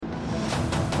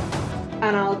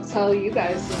And I'll tell you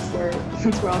guys since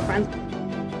we're all friends.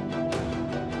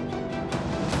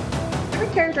 Every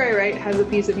character I write has a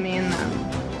piece of me in them.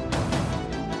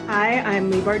 Hi, I'm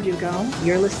Lee Bardugo.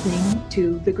 You're listening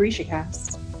to the Grisha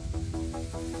Cast.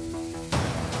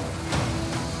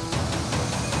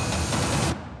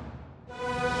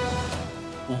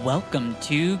 Welcome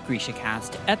to Grisha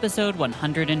Cast, episode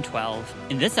 112.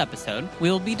 In this episode,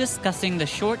 we will be discussing the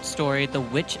short story The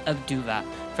Witch of Duva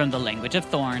from The Language of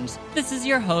Thorns. This is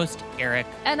your host, Eric.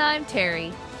 And I'm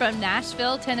Terry. From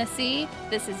Nashville, Tennessee,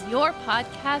 this is your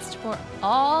podcast for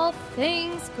all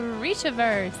things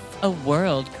Grishaverse. A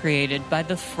world created by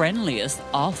the friendliest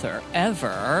author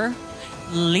ever,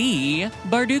 Lee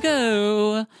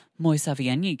Bardugo. Moi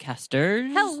Savieni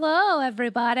casters. Hello,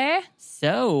 everybody.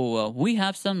 So, we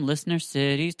have some listener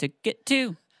cities to get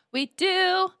to. We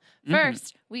do.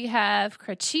 First, we have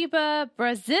Curitiba,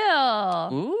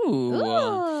 Brazil.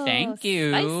 Ooh, thank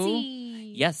you.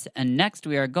 Spicy. Yes, and next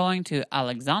we are going to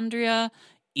Alexandria,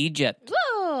 Egypt.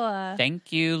 Ooh.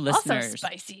 Thank you, listeners. Also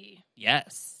spicy.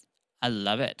 Yes, I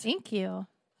love it. Thank you.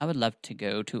 I would love to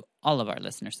go to all of our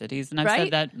listener cities, and I've Right?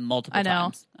 said that multiple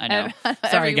times. I know. Every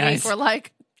Sorry, guys. week we're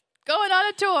like, going on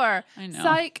a tour. I know.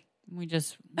 Psych. We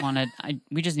just wanted.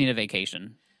 We just need a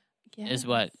vacation. Yes. Is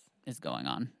what is going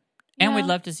on, and we'd Yeah.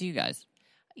 love to see you guys.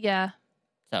 Yeah.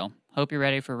 So hope you're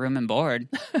ready for room and board.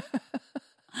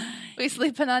 We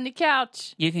sleeping on the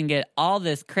couch. You can get all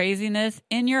this craziness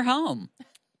in your home.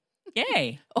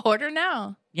 Yay! Order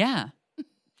now. Yeah.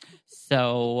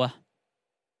 So,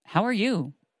 how are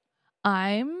you?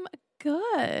 I'm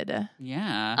good.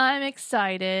 Yeah. I'm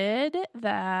excited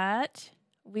that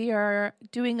we are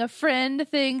doing a friend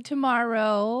thing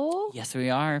tomorrow. Yes, we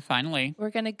are, finally. We're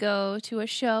going to go to a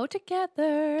show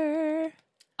together.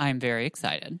 I'm very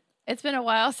excited. It's been a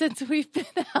while since we've been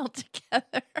out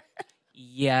together.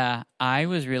 Yeah, I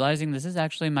was realizing this is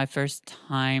actually my first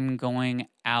time going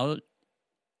out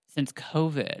since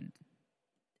COVID.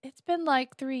 It's been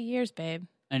like 3 years, babe.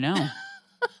 I know.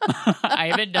 I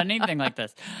haven't done anything like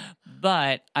this.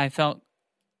 But I felt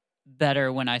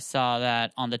better when I saw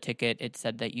that on the ticket it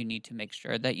said that you need to make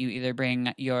sure that you either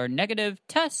bring your negative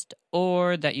test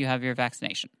or that you have your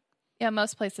vaccination. Yeah,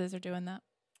 most places are doing that.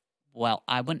 Well,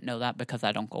 I wouldn't know that because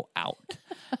I don't go out.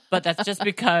 But that's just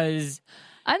because,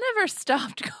 I never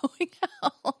stopped going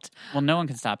out. well, no one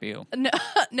can stop you.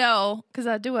 No, because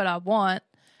I do what I want.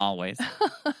 Always.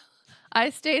 I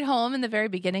stayed home in the very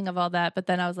beginning of all that, but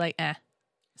then I was like,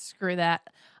 screw that.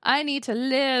 I need to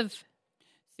live.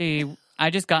 See, I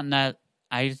just got in that,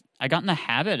 I got in the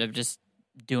habit of just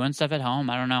doing stuff at home.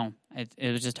 I don't know.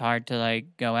 It was just hard to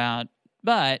like go out.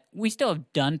 But we still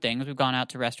have done things. We've gone out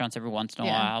to restaurants every once in a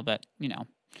while, but, you know,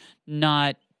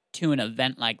 not to an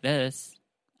event like this.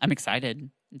 I'm excited.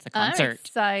 It's a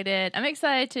concert. I'm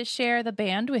excited to share the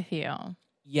band with you.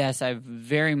 Yes, I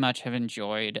very much have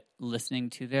enjoyed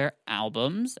listening to their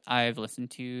albums. I've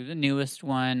listened to the newest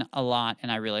one a lot,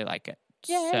 and I really like it.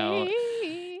 Yay! So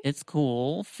it's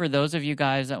cool. For those of you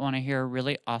guys that want to hear a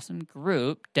really awesome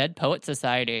group, Dead Poet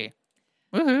Society.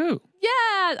 Woohoo!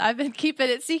 Yeah, I've been keeping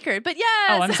it secret, but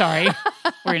yes. Oh, I'm sorry.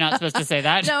 Were you not supposed to say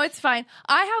that? No, it's fine.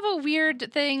 I have a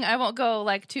weird thing. I won't go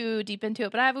like too deep into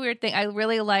it, but I have a weird thing. I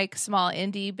really like small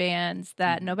indie bands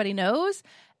that nobody knows,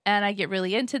 and I get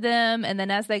really into them. And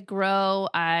then as they grow,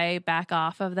 I back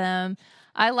off of them.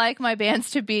 I like my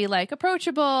bands to be like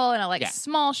approachable, and I like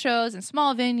small shows and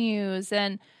small venues.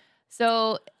 And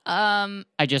so,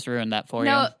 I just ruined that for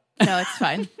you. No, it's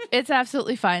fine. It's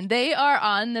absolutely fine. They are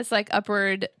on this like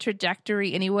upward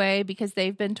trajectory anyway because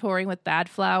they've been touring with Bad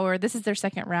Flower. This is their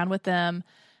second round with them.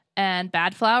 And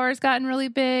Bad Flower's gotten really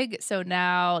big. So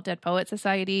now Dead Poet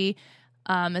Society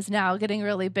is now getting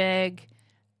really big.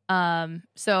 I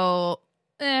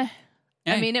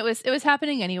mean, it was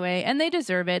happening anyway, and they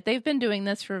deserve it. They've been doing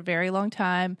this for a very long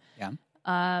time.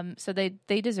 Yeah. So they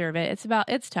deserve it.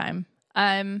 It's time.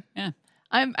 Yeah.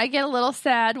 I get a little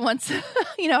sad once,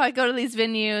 I go to these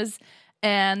venues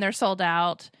and they're sold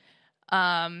out. But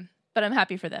I'm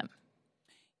happy for them.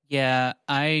 Yeah,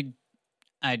 I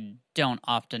don't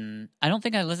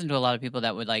think I listen to a lot of people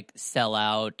that would like sell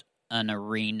out an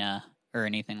arena or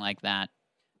anything like that.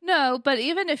 No, but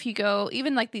even if you go,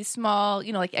 even like these small,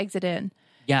 like Exit In.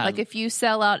 Yeah. Like if you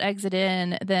sell out Exit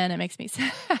In, then it makes me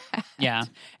sad. Yeah.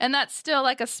 And that's still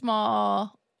like a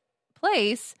small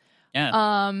place.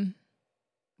 Yeah.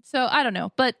 So I don't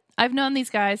know, but I've known these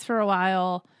guys for a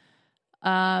while.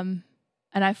 And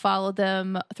I followed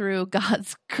them through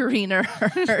God's greener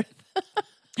earth.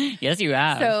 Yes, you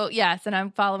have. So, yes, and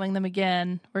I'm following them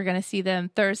again. We're going to see them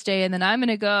Thursday, and then I'm going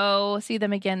to go see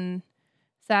them again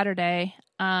Saturday.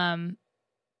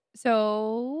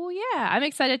 So yeah, I'm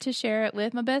excited to share it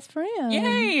with my best friend.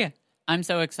 Yay! I'm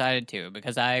so excited too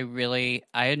because I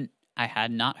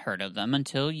had not heard of them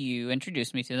until you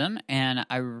introduced me to them, and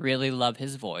I really love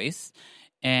his voice,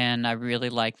 and I really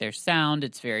like their sound.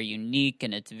 It's very unique,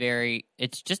 and I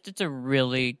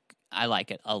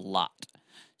like it a lot.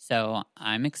 So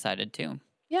I'm excited too.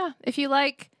 Yeah, if you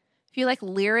like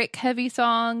lyric heavy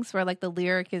songs where like the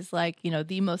lyric is like,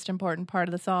 the most important part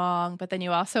of the song, but then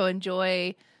you also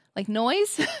enjoy like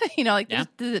noise, like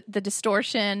the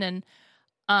distortion, and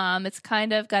it's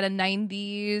kind of got a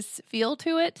 90s feel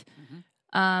to it.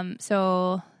 Mm-hmm.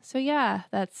 So yeah,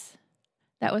 that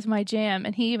was my jam.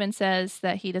 And he even says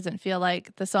that he doesn't feel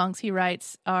like the songs he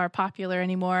writes are popular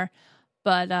anymore.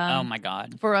 But oh my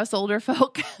God, for us older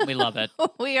folk, we love it.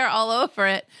 We are all over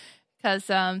it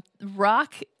because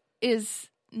rock is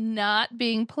not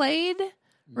being played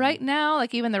right now.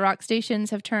 Like even the rock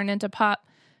stations have turned into pop.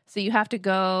 So you have to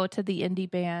go to the indie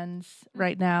bands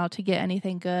right now to get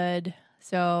anything good.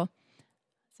 So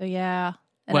yeah.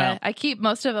 And well, I keep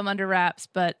most of them under wraps,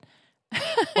 but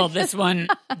well, this one,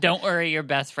 don't worry, your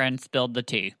best friend spilled the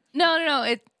tea.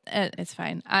 No, it's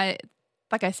fine.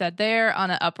 Like I said, they're on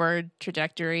an upward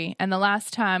trajectory. And the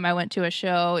last time I went to a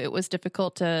show, it was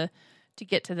difficult to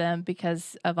get to them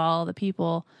because of all the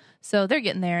people. So they're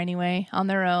getting there anyway on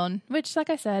their own, which,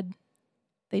 like I said,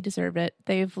 they deserve it.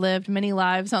 They've lived many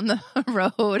lives on the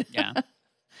road. Yeah.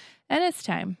 And it's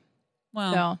time.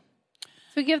 Well,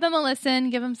 so give them a listen,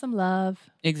 give them some love.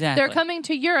 Exactly. They're coming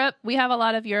to Europe. We have a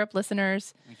lot of Europe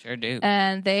listeners. We sure do.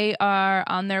 And they are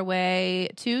on their way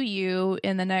to you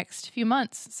in the next few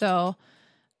months. So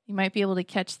you might be able to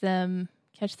catch them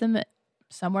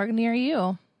somewhere near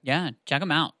you. Yeah, check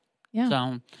them out. Yeah.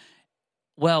 So,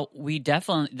 well,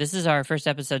 this is our first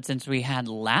episode since we had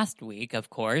last week, of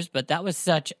course, but that was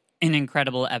such an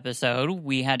incredible episode.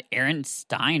 We had Aaron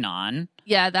Stein on.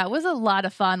 Yeah, that was a lot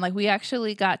of fun. Like we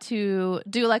actually got to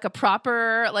do like a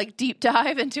proper like deep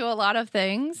dive into a lot of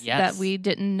things that we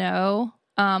didn't know.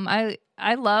 I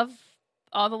love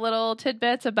all the little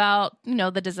tidbits about,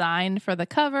 the design for the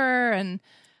cover and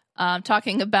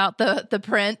talking about the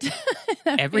print.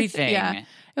 Everything. Yeah,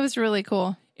 it was really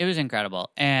cool. It was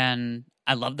incredible. And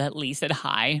I love that Lee said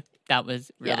hi. That was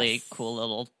really cool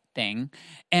little thing.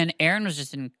 And Aaron was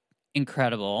just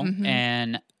incredible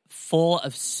and full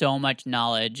of so much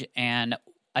knowledge. And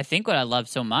I think what I loved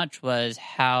so much was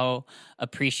how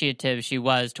appreciative she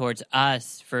was towards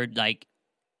us for like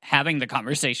having the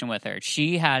conversation with her.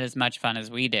 She had as much fun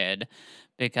as we did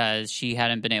because she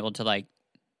hadn't been able to like,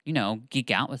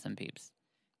 geek out with some peeps.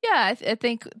 Yeah, I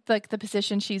think like the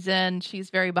position she's in,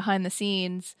 she's very behind the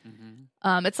scenes.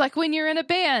 Mm-hmm. It's like when you're in a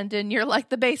band and you're like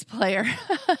the bass player.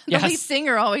 The lead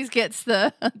singer always gets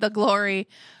the glory.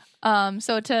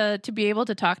 So to be able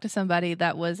to talk to somebody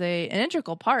that was an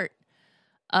integral part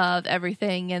of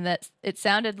everything, and that it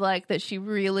sounded like that she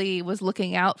really was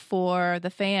looking out for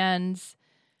the fans,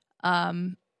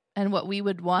 and what we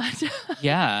would want.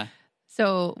 Yeah.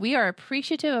 So we are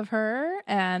appreciative of her,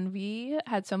 and we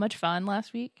had so much fun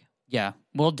last week. Yeah,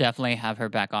 we'll definitely have her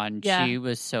back on. Yeah. She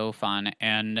was so fun,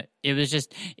 and it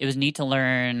was neat to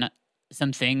learn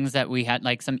some things that we had,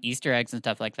 like some Easter eggs and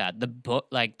stuff like that. The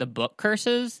book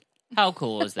curses. How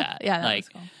cool was that? Yeah, that was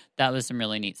cool. That was some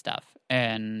really neat stuff.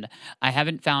 And I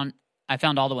found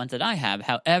all the ones that I have.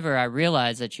 However, I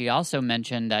realized that she also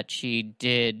mentioned that she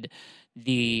did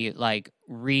the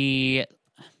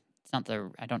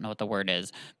I don't know what the word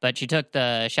is, but she took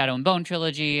the Shadow and Bone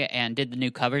trilogy and did the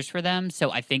new covers for them.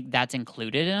 So I think that's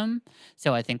included in them.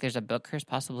 So I think there's a book curse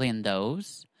possibly in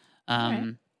those.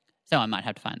 Right. So I might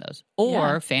have to find those.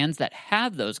 Or fans that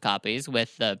have those copies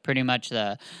with pretty much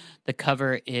the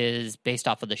cover is based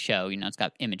off of the show. It's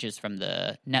got images from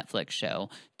the Netflix show.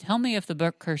 Tell me if the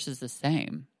book curse is the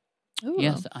same. Ooh.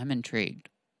 Yes, I'm intrigued.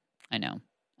 I know.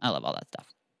 I love all that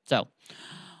stuff. So,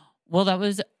 well, that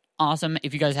was awesome.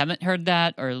 If you guys haven't heard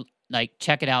that, or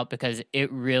check it out because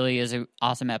it really is an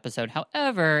awesome episode.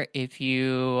 However, if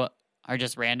you are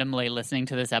just randomly listening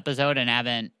to this episode and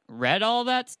haven't read all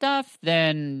that stuff,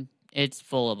 then it's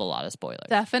full of a lot of spoilers.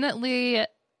 Definitely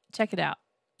check it out.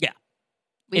 Yeah.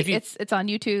 It's on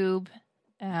YouTube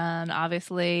and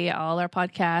obviously all our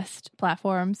podcast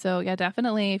platforms. So yeah,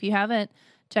 definitely if you haven't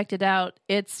checked it out,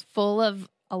 it's full of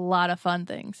a lot of fun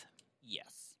things.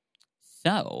 Yes.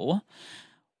 So,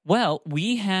 well,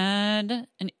 we had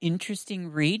an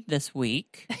interesting read this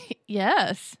week.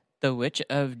 Yes. The Witch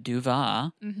of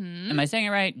Duvah. Mm-hmm. Am I saying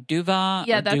it right? Duvah?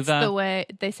 Yeah, that's Duvah? the way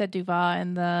they said Duvah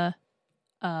in the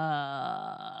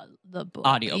book,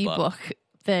 audio ebook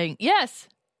thing. Yes.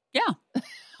 Yeah.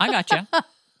 I gotcha.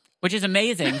 which is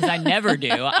amazing because I never do.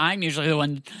 I'm usually the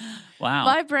one. Wow.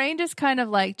 My brain just kind of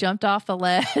like jumped off the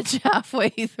ledge halfway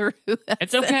through.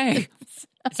 It's okay.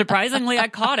 Surprisingly, I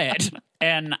caught it,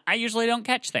 and I usually don't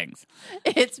catch things.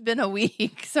 It's been a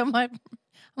week, so I'm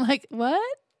like,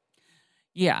 what?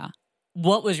 Yeah.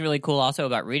 What was really cool also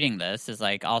about reading this is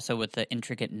like also with the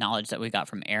intricate knowledge that we got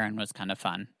from Aaron was kind of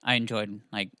fun. I enjoyed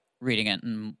like reading it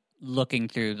and looking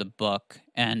through the book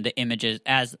and the images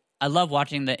as I love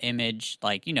watching the image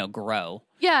like, grow.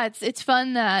 Yeah, it's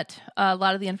fun that a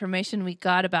lot of the information we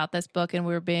got about this book and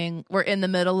we're in the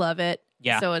middle of it.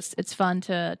 Yeah. So it's fun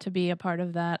to be a part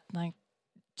of that like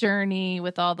journey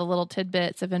with all the little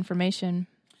tidbits of information.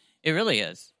 It really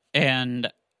is.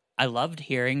 And I loved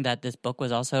hearing that this book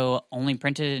was also only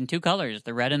printed in 2 colors,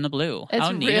 the red and the blue. It's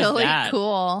How neat really is that?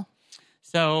 cool.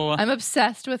 So I'm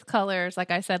obsessed with colors, like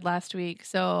I said last week.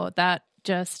 So that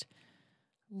just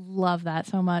love that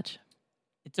so much.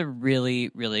 it's a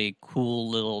really, really cool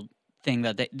little thing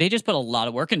that they just put a lot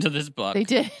of work into this book. They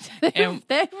did. And-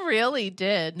 They really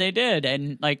did. They did.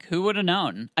 And like, who would have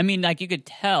known? I mean, like, you could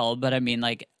tell, but I mean,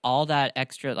 like, all that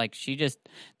extra, like,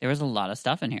 there was a lot of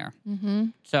stuff in here. Mm-hmm.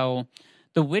 So,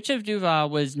 The Witch of Duval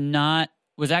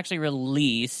was actually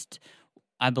released,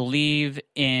 I believe,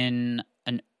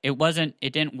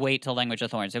 it didn't wait till Language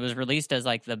of Thorns. It was released as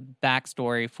like the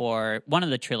backstory for one of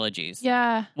the trilogies.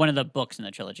 Yeah. One of the books in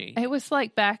the trilogy. It was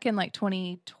like back in like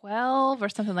 2012 or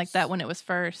something like that when it was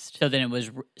first. So then it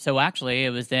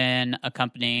was then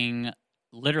accompanying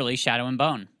literally Shadow and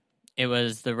Bone. It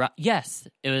was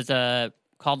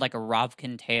called like a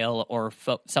Rovkin tale or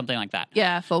something like that.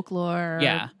 Yeah, folklore.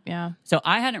 Yeah. Yeah. So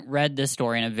I hadn't read this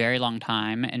story in a very long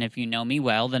time, and if you know me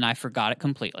well, then I forgot it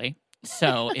completely.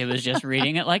 So it was just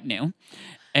reading it like new.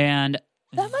 And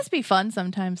That must be fun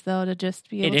sometimes, though, to just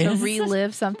be able to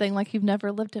relive something like you've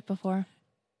never lived it before.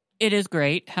 it is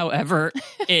great. However,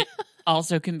 it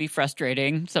also can be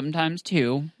frustrating sometimes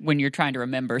too when you're trying to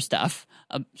remember stuff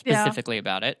specifically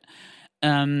about it.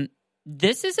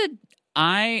 This is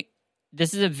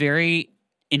a very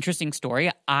interesting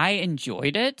story. I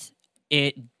enjoyed it.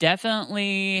 It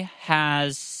definitely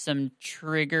has some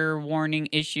trigger warning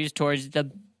issues towards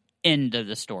the end of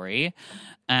the story.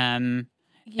 And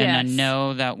I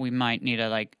know that we might need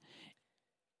to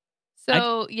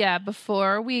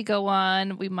before we go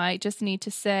on, we might just need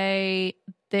to say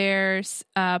there's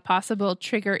possible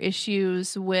trigger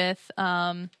issues with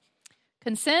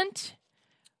consent.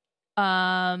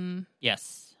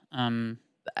 Yes.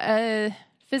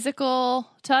 Physical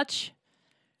touch.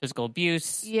 Physical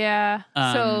abuse. Yeah.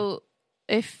 So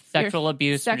if sexual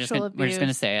abuse, we're just abuse, going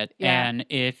to say it. Yeah. And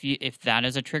if that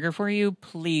is a trigger for you,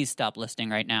 please stop listening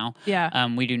right now.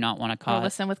 Yeah. We do not want to cause.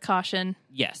 Listen with caution.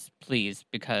 Yes, please,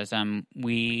 because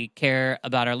we care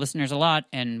about our listeners a lot,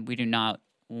 and we do not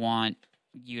want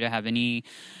you to have any.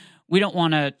 We don't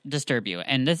want to disturb you.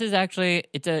 And this is actually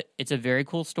it's a very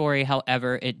cool story.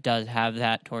 However, it does have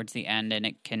that towards the end, and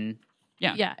it can.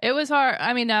 Yeah. Yeah. It was hard.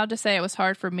 I mean, now to say it was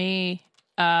hard for me.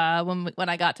 When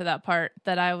I got to that part,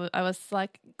 that I was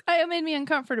like, it made me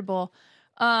uncomfortable.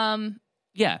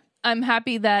 Yeah, I'm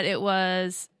happy that it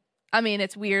was. I mean,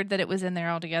 it's weird that it was in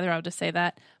there altogether. I'll just say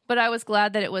that, but I was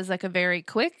glad that it was like a very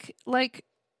quick, like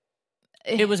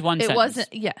it was one. It sentence.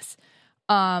 wasn't. Yes,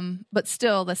 but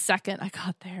still, the second I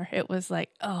got there, it was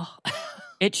like, oh,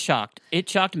 It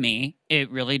shocked me. It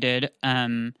really did.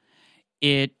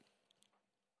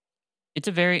 It's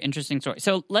a very interesting story.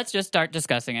 So let's just start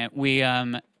discussing it. We,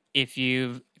 if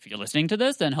you're listening to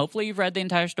this, then hopefully you've read the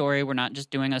entire story. We're not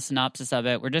just doing a synopsis of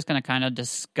it. We're just going to kind of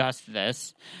discuss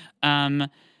this. It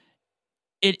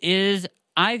is.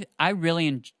 I really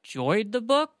enjoyed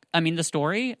the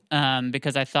story,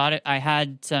 because I thought I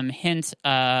had some hints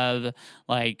of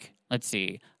like, let's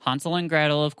see, Hansel and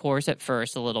Gretel, of course, at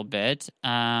first a little bit.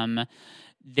 I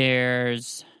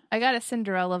got a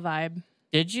Cinderella vibe.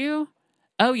 Did you?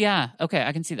 Oh, yeah. Okay,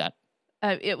 I can see that.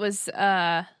 It was,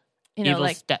 Evil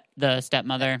like the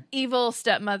stepmother. Evil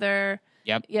stepmother.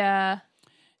 Yep. Yeah.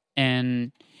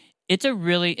 And it's a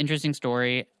really interesting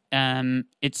story.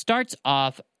 It starts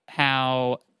off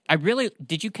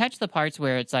did you catch the parts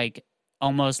where it's like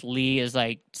almost Lee is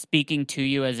like speaking to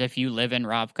you as if you live in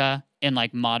Ravka in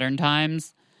like modern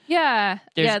times? Yeah.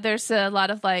 There's a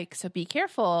lot of like, so be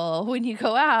careful when you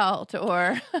go out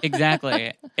or.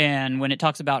 Exactly. And when it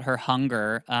talks about her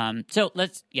hunger. So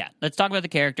let's talk about the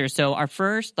characters. So our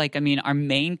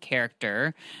main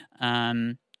character,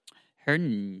 her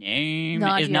name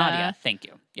is Nadia. Thank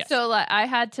you. Yes. So I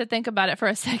had to think about it for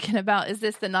a second about, is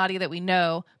this the Nadia that we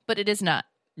know? But it is not.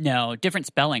 No, different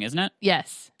spelling, isn't it?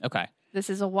 Yes. Okay. This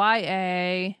is a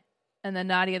YA, and the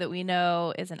Nadia that we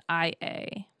know is an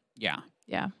IA. Yeah.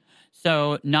 Yeah.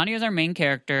 So Nadia's our main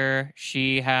character.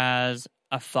 She has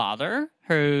a father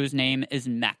whose name is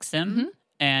Maxim, Mm-hmm.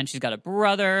 and she's got a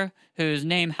brother whose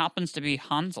name happens to be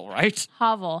Hansel, right?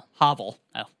 Havel. Havel.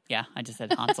 Oh, yeah, I just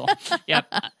said Hansel.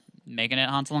 Yep, making it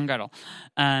Hansel and Gretel.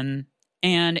 And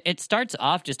it starts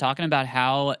off just talking about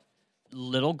how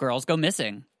little girls go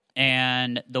missing,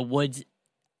 and the woods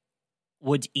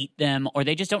eat them, or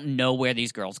they just don't know where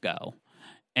these girls go.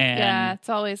 And Yeah, it's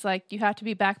always like you have to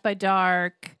be back by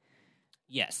dark.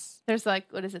 yes. There's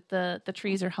like, what is it? The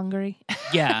trees are hungry.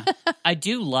 Yeah. I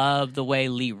do love the way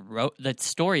Lee wrote the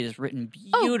story is written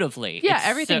beautifully. Yeah, It's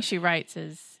everything so- she writes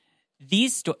is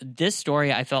this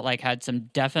story I felt like had some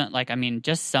definite, like, I mean,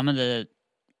 just some of the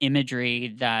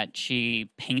imagery that she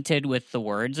painted with the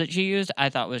words that she used, I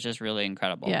thought was just really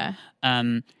incredible. yeah.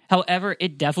 However,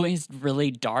 it definitely is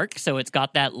really dark, so it's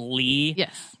got that Lee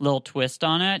Yes. little twist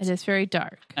on it. It is very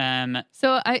dark.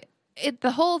 So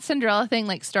The whole Cinderella thing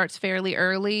like starts fairly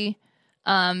early,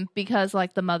 because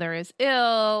like the mother is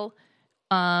ill,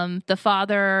 the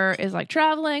father is like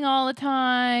traveling all the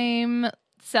time,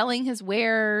 selling his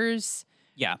wares,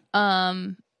 yeah.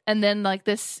 and then like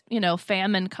this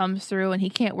famine comes through and he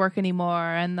can't work anymore,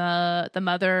 and the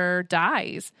mother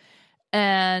dies,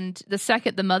 and the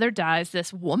second the mother dies,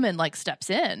 this woman like steps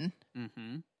in,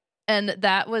 Mm-hmm. and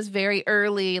that was very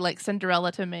early like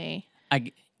Cinderella to me.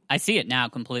 I see it now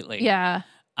completely. Yeah.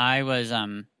 I was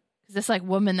This like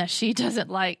woman that she doesn't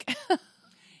like.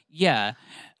 yeah.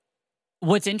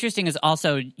 What's interesting is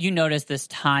also you notice this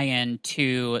tie-in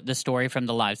to the story from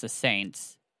the Lives of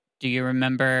Saints. Do you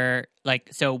remember? Like,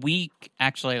 so we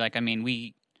actually, like, I mean,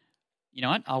 we. You know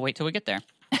what? I'll wait till we get there.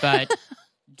 But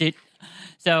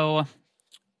so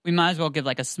we might as well give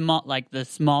like a small, like the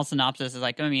small synopsis is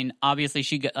like, I mean, obviously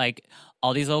she got like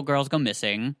all these little girls go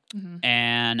missing,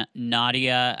 and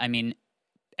Nadia. I mean,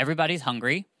 everybody's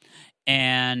hungry.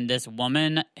 And this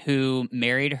woman who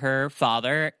married her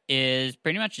father is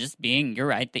pretty much just being, you're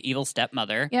right, the evil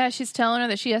stepmother. Yeah, she's telling her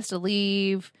that she has to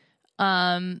leave,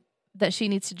 that she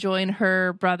needs to join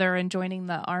her brother in joining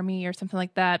the army or something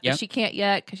like that. But Yep. she can't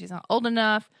yet because she's not old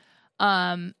enough.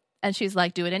 And she's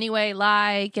like, do it anyway,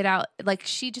 lie, get out. Like,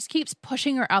 she just keeps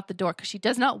pushing her out the door because she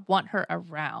does not want her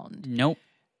around. Nope.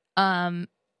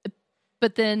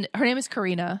 But then her name is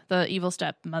Karina, the evil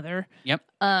stepmother. Yep.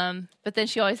 But then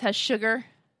she always has sugar,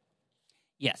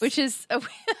 Yes. which is a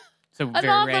so very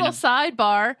odd random. little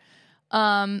sidebar.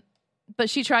 But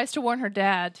she tries to warn her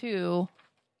dad too.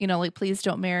 Like, please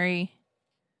don't marry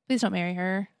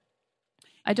her.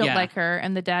 I don't Yeah. like her.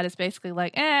 And the dad is basically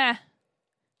like,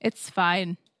 it's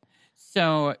fine.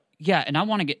 So yeah, and I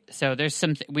want to get there's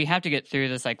some we have to get through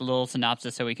this like little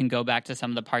synopsis so we can go back to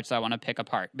some of the parts that I want to pick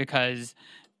apart because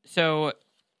so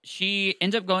she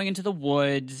ends up going into the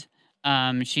woods.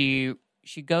 She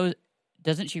goes,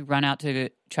 doesn't she run out to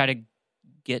try to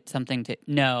get something to?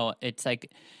 No, it's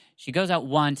like she goes out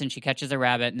once and she catches a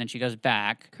rabbit and then she goes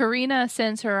back. Karina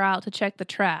sends her out to check the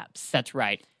traps. That's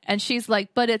right. And she's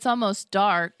like, but it's almost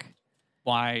dark.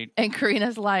 Why? And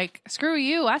Karina's like, screw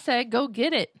you. I said, go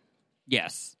get it.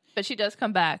 Yes, But she does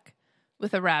come back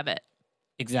with a rabbit.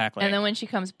 exactly. And then when she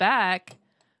comes back,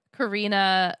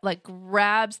 Karina like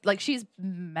grabs, like she's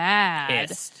mad.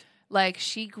 Pissed. Like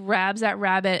she grabs that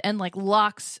rabbit and like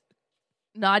locks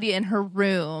Nadia in her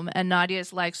room, and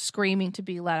Nadia's like screaming to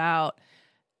be let out.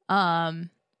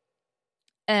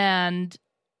 And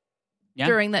Yeah.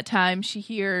 during that time, she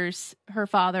hears her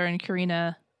father and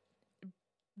Karina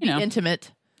be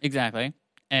intimate. Exactly.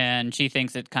 And she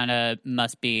thinks it kind of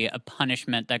must be a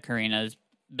punishment that Karina's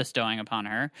bestowing upon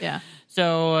her. Yeah.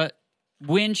 So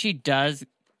when she does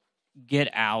get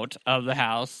out of the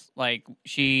house, like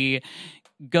she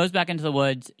goes back into the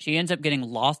woods, she ends up getting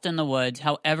lost in the woods.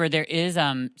 However, there is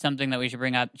something that we should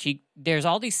bring up. There's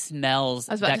all these smells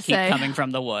I was about that to keep say. coming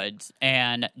from the woods.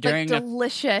 And during like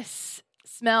delicious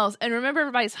smells. And remember,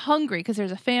 everybody's hungry because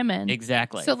there's a famine.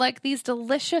 exactly. So like these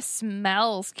delicious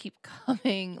smells keep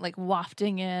coming, like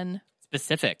wafting in.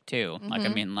 Specific too. Like I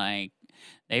Mhm. mean, like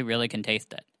they really can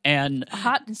taste it. And A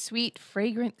hot and sweet,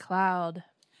 fragrant cloud.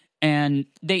 And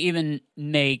they even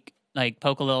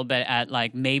poke a little bit at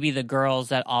like maybe the girls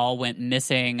that all went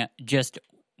missing just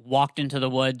walked into the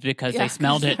woods because Yeah, they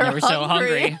smelled 'cause it and they they're were so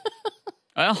hungry. hungry.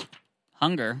 Well,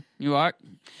 hunger, you are.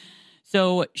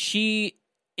 So she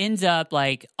ends up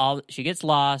she gets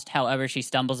lost. However, she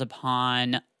stumbles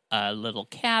upon a little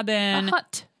cabin, A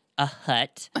hut. a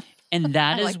hut, and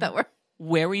that I is like that word.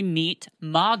 where we meet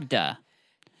Magda.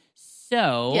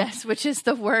 So Yes, which is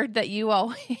the word that you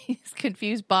always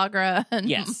confuse Bagra and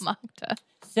Yes. Magda.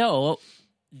 So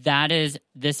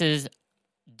this is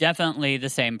definitely the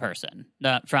same person.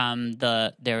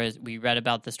 We read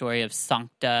about the story of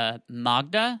Sancta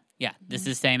Magda. Yeah, this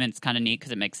is same, and it's kind of neat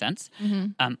because it makes sense.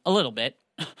 A little bit.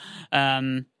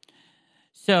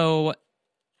 So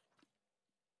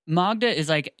Magda is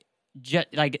like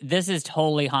this is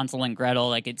totally Hansel and Gretel.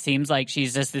 Like, it seems like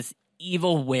she's just this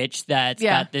evil witch that's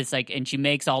got this like, and she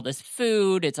makes all this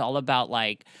food. It's all about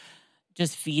like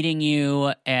just feeding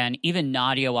you. And even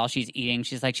Nadia, while she's eating,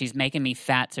 she's like, she's making me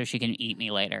fat so she can eat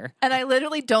me later. And I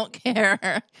literally don't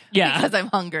care. Yeah. Because I'm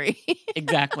hungry.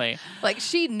 Exactly. Like,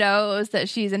 she knows that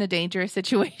she's in a dangerous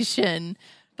situation,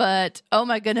 but oh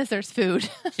my goodness, there's food.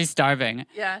 She's starving.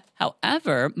 Yeah.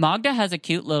 However, Magda has a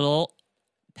cute little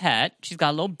pet. She's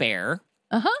got a little bear.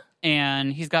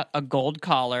 And he's got a gold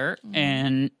collar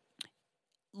and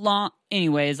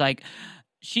anyways, like,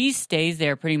 she stays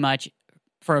there pretty much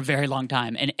for a very long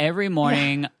time. And every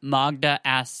morning, Magda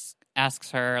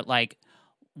asks her, like,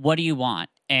 what do you want?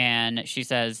 And she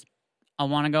says, I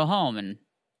want to go home. And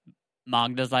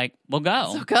Magda's like, well,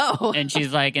 go. So go. And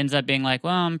she's like, ends up being like,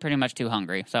 well, I'm pretty much too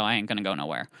hungry, so I ain't going to go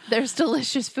nowhere. There's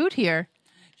delicious food here.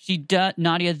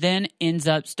 Nadia then ends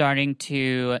up starting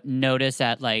to notice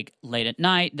at like late at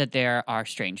night that there are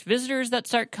strange visitors that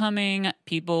start coming.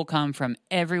 People come from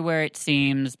everywhere, it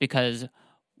seems, because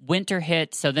winter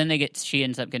hits. So then she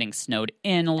ends up getting snowed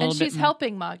in a little bit. And she's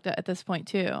helping Magda at this point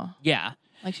too. Yeah.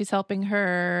 Like, she's helping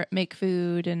her make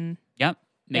food and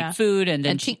make food and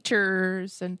then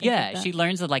tinctures and things like that. She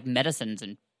learns of like medicines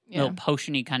and little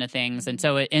potion-y kind of things. And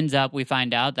so it ends up, we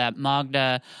find out that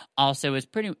Magda also is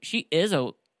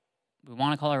we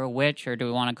want to call her a witch, or do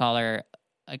we want to call her,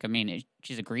 like, I mean,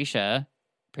 she's a Grisha,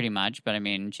 pretty much, but I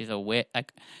mean, she's a witch.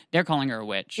 Like, they're calling her a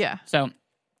witch. Yeah. So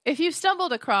if you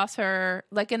stumbled across her,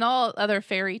 like in all other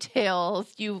fairy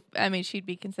tales, she'd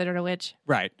be considered a witch.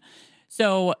 Right.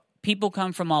 So people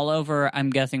come from all over, I'm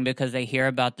guessing, because they hear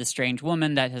about this strange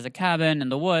woman that has a cabin in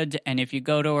the woods, and if you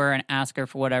go to her and ask her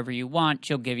for whatever you want,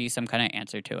 she'll give you some kind of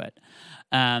answer to it,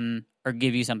 or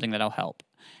give you something that'll help.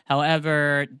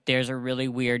 However, there's a really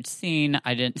weird scene,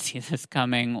 I didn't see this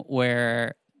coming,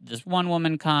 where this one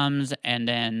woman comes, and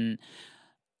then,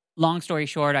 long story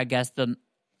short, I guess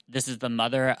this is the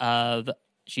mother of,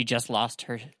 she just lost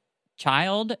her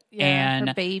child. Yeah,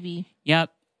 her baby.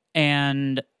 Yep.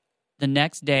 And the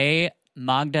next day,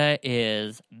 Magda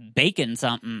is baking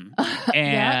something.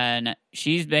 And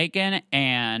she's baking,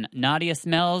 and Nadia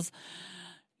smells,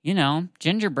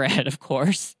 gingerbread, of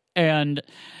course. And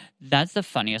that's the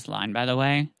funniest line, by the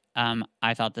way.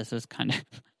 I thought this was kind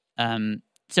of...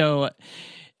 so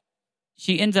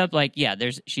she ends up like,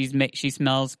 she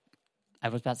smells... I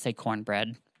was about to say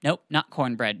cornbread. Nope, not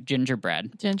cornbread.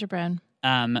 Gingerbread.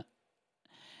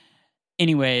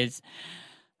 Anyways,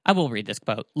 I will read this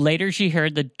quote. Later, she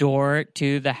heard the door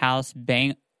to the house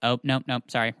bang. Oh, nope.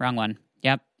 Sorry, wrong one.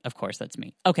 Yep, of course, that's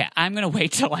me. Okay, I'm going to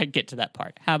wait till I get to that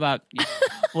part. How about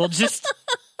we'll just...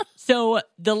 So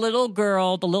the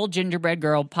little gingerbread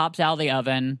girl pops out of the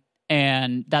oven,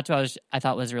 and that's what I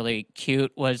thought was really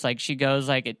cute, was like she goes,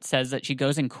 like, it says that she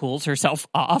goes and cools herself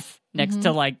off next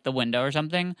to like the window or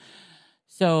something.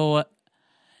 So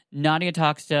Nadia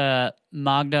talks to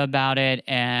Magda about it,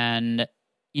 and,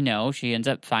 she ends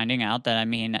up finding out that,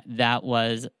 that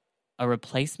was a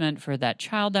replacement for that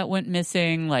child that went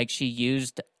missing. Like, she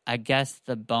used, I guess,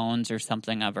 the bones or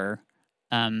something of her.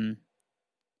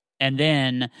 And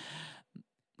then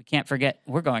we can't forget,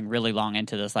 we're going really long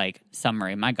into this like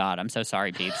summary. My God, I'm so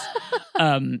sorry, peeps.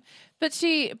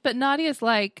 But Nadia's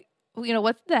like,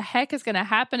 what the heck is going to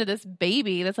happen to this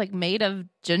baby that's like made of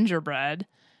gingerbread?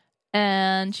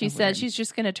 And she said she's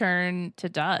just going to turn to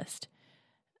dust.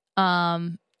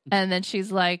 And then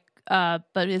she's like,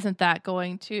 but isn't that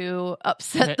going to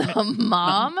upset the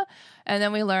mom? And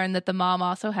then we learn that the mom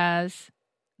also has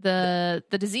the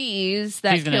disease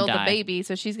that killed the baby,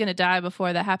 so she's going to die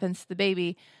before that happens to the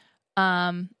baby.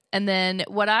 And then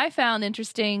what I found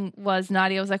interesting was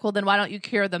Nadia was like, well, then why don't you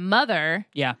cure the mother?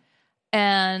 Yeah.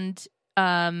 And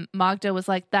Magda was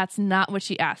like, that's not what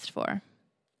she asked for.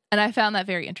 And I found that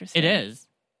very interesting. It is.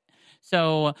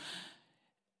 So,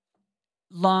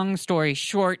 long story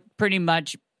short, pretty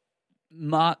much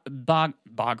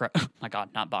Bagra. Oh my God,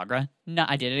 not Bagra. No,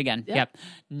 I did it again. Yep.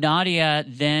 Nadia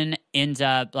then ends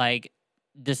up like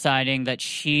deciding that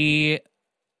she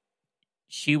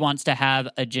wants to have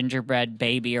a gingerbread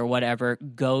baby or whatever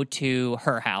go to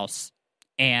her house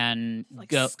and like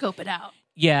go scope it out.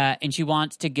 Yeah, and she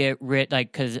wants to get rid,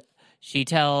 like, because she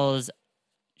tells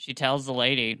the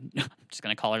lady, I'm just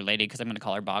going to call her lady because I'm going to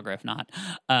call her Bagra if not,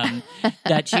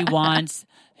 that she wants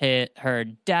her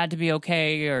dad to be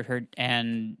okay,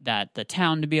 and that the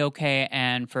town to be okay,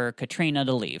 and for Katrina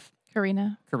to leave.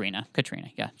 Katrina.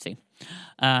 Yeah, see.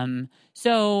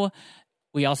 So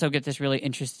we also get this really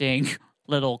interesting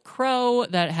little crow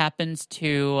that happens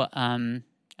to, I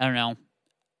don't know,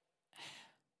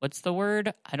 what's the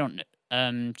word? I don't know.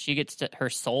 She gets to, her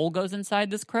soul goes inside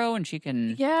this crow and she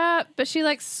can. Yeah, but she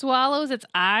like swallows its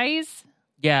eyes.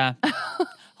 Yeah.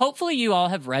 Hopefully you all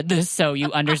have read this so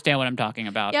you understand what I'm talking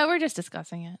about. Yeah, we're just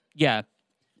discussing it. Yeah.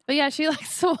 But yeah, she like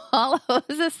swallows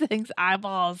this thing's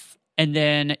eyeballs. And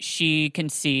then she can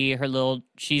see her little,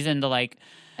 she's in the like.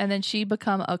 And then she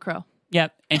become a crow.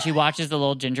 Yep. And she watches the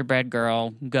little gingerbread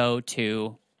girl go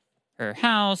to her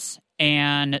house.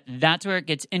 And that's where it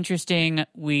gets interesting.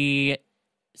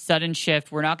 Sudden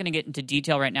shift. We're not going to get into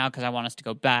detail right now because I want us to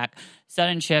go back.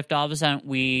 Sudden shift. All of a sudden,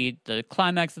 the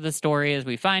climax of the story is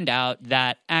we find out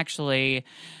that actually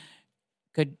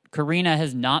Karina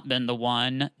has not been the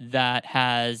one that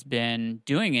has been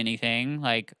doing anything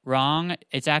like wrong.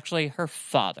 It's actually her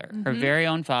father, her very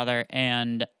own father.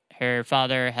 And her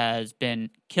father has been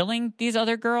killing these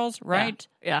other girls, right?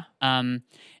 Yeah.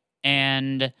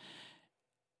 And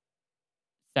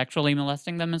sexually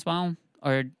molesting them as well?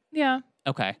 Or Yeah.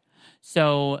 okay.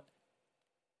 So,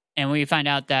 and we find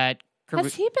out that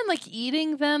Has he been like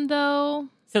eating them though?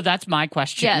 So that's my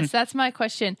question. Yes, that's my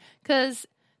question. Because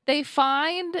they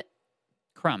find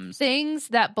Crumbs, things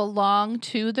that belong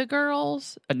to the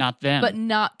girls, but not them. but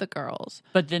not the girls.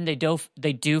 But then they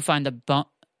do find the bone.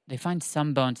 They find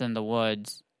some bones in the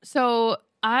woods. So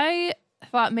I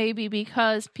thought maybe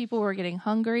because people were getting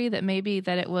hungry that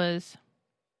it was.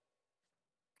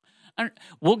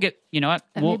 We'll get, you know what?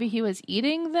 Maybe he was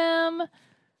eating them.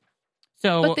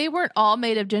 So, but they weren't all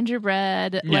made of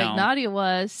gingerbread like Nadia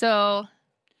was. So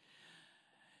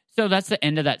that's the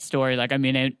end of that story. Like, I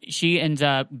mean, she ends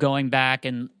up going back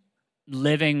and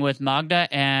living with Magda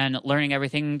and learning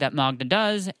everything that Magda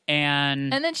does.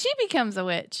 And then she becomes a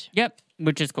witch. Yep,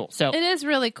 which is cool. So it is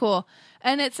really cool.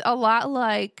 And it's a lot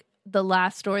like the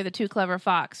last story, The Two Clever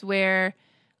Fox, where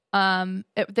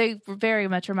they very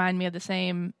much remind me of the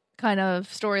same kind of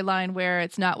storyline where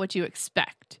it's not what you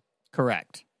expect.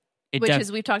 Correct.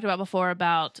 Is we've talked about before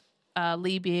about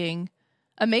Lee being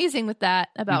amazing with that,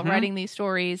 about writing these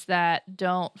stories that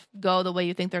don't go the way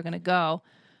you think they're going to go.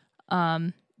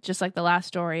 Just like the last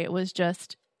story,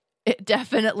 it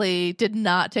definitely did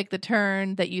not take the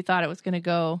turn that you thought it was going to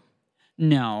go.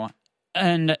 No.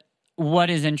 And what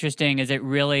is interesting is it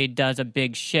really does a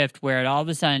big shift where it all of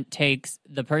a sudden takes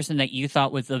the person that you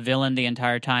thought was the villain the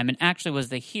entire time and actually was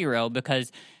the hero,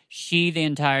 because she the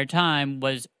entire time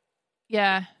was...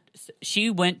 Yeah. She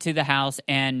went to the house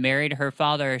and married her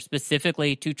father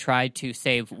specifically to try to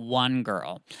save one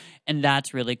girl. And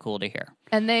that's really cool to hear.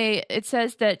 And it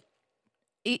says that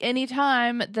any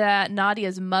time that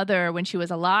Nadia's mother, when she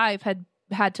was alive,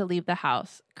 had to leave the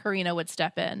house, Karina would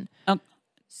step in.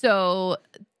 So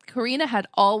Karina had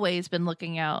always been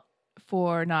looking out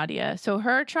for Nadia. So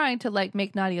her trying to like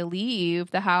make Nadia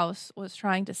leave the house was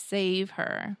trying to save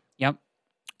her. Yep.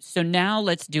 So now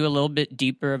let's do a little bit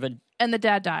deeper of a... And the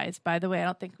dad dies, by the way. I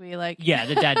don't think we like... Yeah,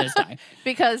 the dad does die.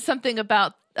 Because something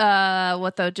about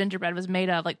what the gingerbread was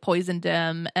made of, like, poisoned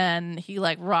him, and he,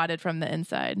 like, rotted from the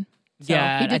inside. So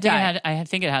yeah, he did die. I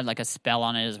think it had, like, a spell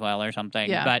on it as well or something.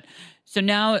 Yeah. But, so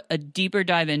now a deeper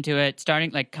dive into it,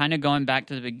 starting, like, kind of going back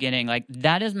to the beginning. Like,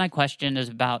 that is my question, is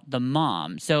about the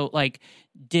mom. So, like,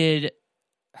 did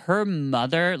her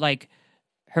mother, like,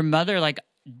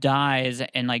 dies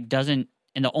and, like, doesn't...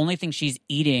 And the only thing she's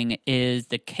eating is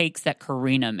the cakes that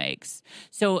Karina makes.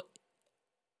 So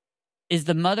is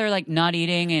the mother like not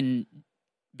eating and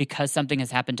because something has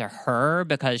happened to her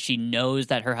because she knows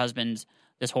that her husband's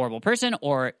this horrible person?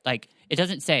 Or like it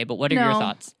doesn't say, but what are your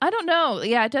thoughts? I don't know.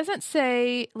 Yeah, it doesn't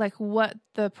say like what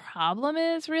the problem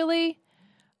is really.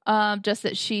 Just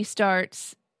that she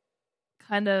starts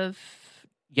kind of...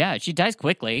 Yeah, she dies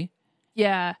quickly.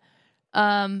 Yeah.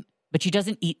 But she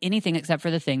doesn't eat anything except for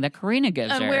the thing that Karina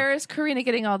gives her. And where is Karina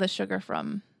getting all the sugar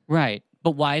from? Right.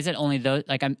 But why is it only those?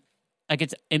 Like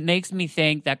it makes me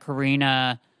think that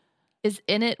Karina is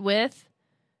in it with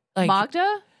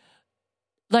Magda.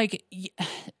 Like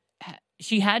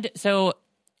she had. So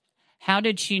how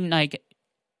did she like?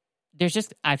 There's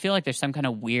just I feel like there's some kind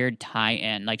of weird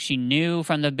tie-in. Like she knew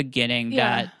from the beginning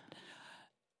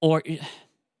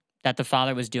that the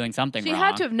father was doing something wrong. She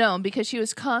had to have known because she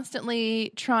was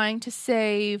constantly trying to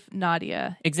save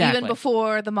Nadia. Exactly. Even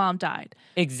before the mom died.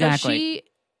 Exactly. So she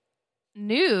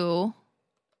knew.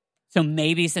 So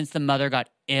maybe since the mother got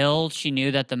ill, she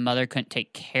knew that the mother couldn't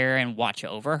take care and watch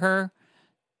over her.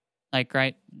 Like,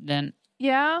 right then?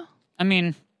 Yeah. I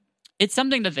mean, it's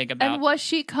something to think about. And was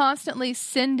she constantly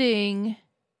sending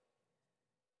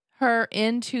her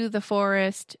into the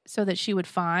forest so that she would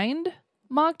find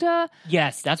Magda.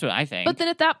 Yes, that's what I think. But then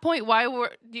at that point, why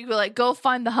were you like, go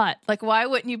find the hut? Like, why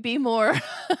wouldn't you be more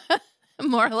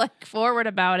more like forward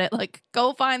about it? Like,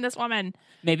 go find this woman.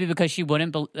 Maybe because she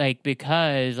wouldn't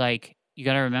because you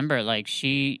got to remember, like,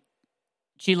 she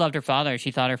loved her father.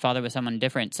 She thought her father was someone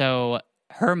different. So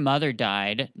her mother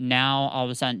died. Now all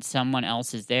of a sudden someone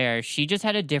else is there. She just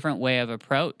had a different way of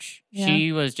approach. Yeah.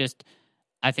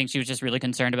 I think she was just really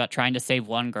concerned about trying to save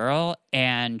one girl,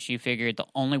 and she figured the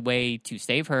only way to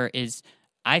save her is,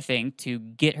 I think, to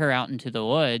get her out into the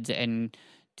woods and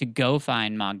to go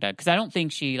find Magda. Because I don't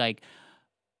think she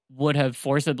would have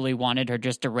forcibly wanted her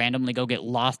just to randomly go get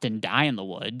lost and die in the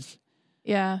woods.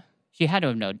 Yeah. She had to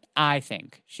have known, I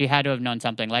think. She had to have known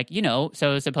something.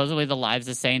 So supposedly the Lives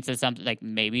of Saints is something,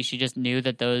 maybe she just knew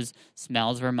that those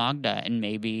smells were Magda, and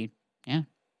maybe, I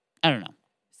don't know.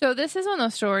 So this is one of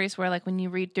those stories where, when you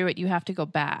read through it, you have to go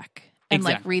back and,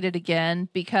 read it again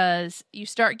because you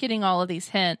start getting all of these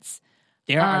hints.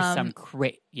 There are some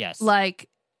yes. Like,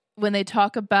 when they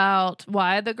talk about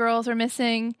why the girls are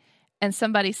missing, and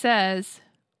somebody says,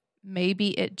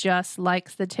 maybe it just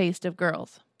likes the taste of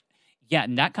girls. Yeah,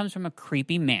 and that comes from a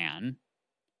creepy man.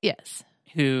 Yes.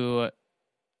 And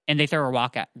they throw a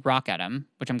rock at him,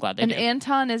 which I'm glad they do. And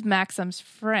Anton is Maxim's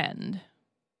friend.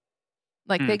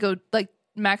 They go,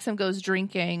 Maxim goes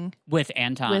drinking with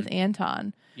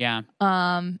Anton. Yeah.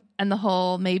 And the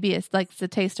whole, maybe it's the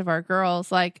taste of our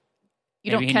girls.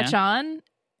 You don't catch on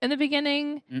in the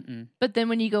beginning. Mm-mm. But then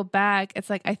when you go back,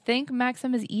 it's I think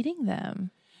Maxim is eating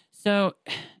them. So,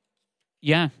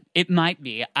 yeah, it might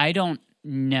be. I don't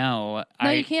know.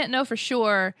 No, you can't know for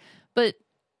sure, but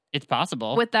it's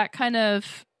possible. With that kind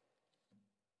of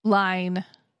line,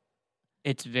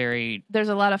 there's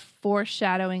a lot of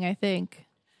foreshadowing, I think,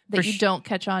 that you don't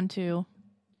catch on to.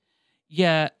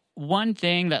 Yeah, one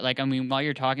thing that while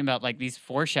you're talking about these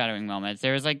foreshadowing moments,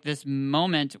 there's this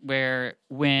moment where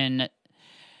when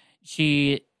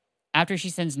after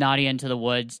she sends Nadia into the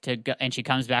woods to go, and she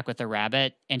comes back with the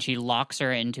rabbit and she locks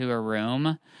her into her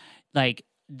room,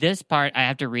 this part I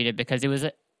have to read it because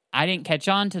I didn't catch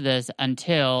on to this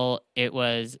until it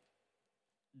was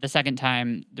the second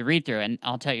time the read through, and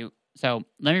I'll tell you. So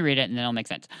let me read it and then it'll make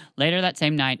sense. Later that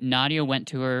same night, Nadia went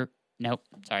to her. Nope,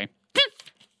 sorry.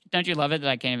 Don't you love it that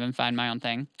I can't even find my own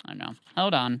thing? I know.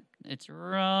 Hold on. It's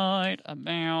right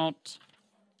about.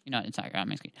 It's not on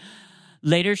my screen.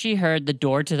 Later, she heard the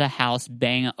door to the house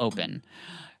bang open.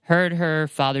 Heard her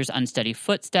father's unsteady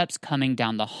footsteps coming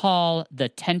down the hall, the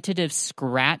tentative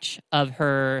scratch of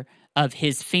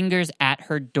his fingers at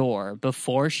her door.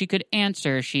 Before she could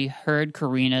answer, she heard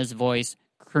Karina's voice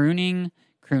crooning.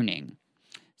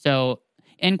 So,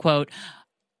 end quote.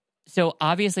 So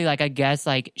obviously, I guess,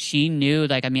 she knew,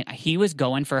 he was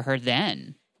going for her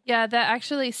then. Yeah, it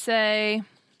actually does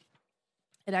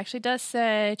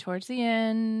say towards the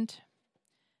end.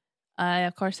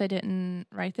 Of course, I didn't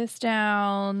write this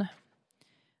down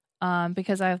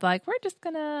because I was we're just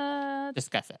going to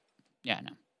discuss it. Yeah, I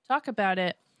know. Talk about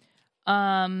it.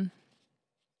 But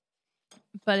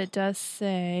it does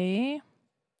say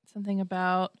something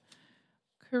about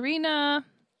Karina.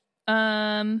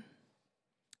 Karina,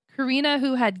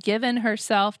 who had given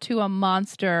herself to a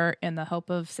monster in the hope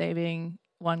of saving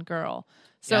one girl.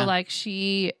 So,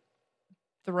 she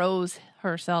throws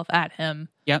herself at him.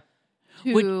 Yep.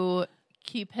 To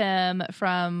keep him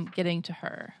from getting to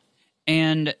her.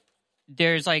 And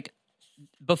there's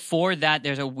before that,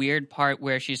 there's a weird part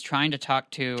where she's trying to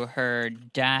talk to her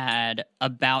dad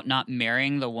about not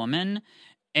marrying the woman.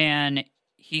 And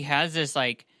he has this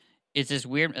it's this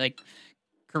weird,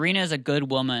 Karina is a good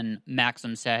woman,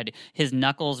 Maxim said. His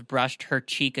knuckles brushed her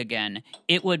cheek again.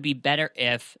 It would be better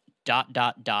if ...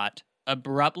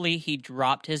 Abruptly, he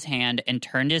dropped his hand and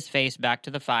turned his face back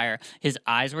to the fire. His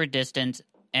eyes were distant,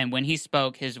 and when he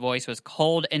spoke, his voice was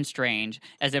cold and strange,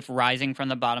 as if rising from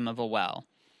the bottom of a well.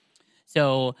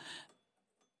 So,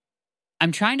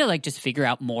 I'm trying to, just figure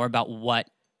out more about what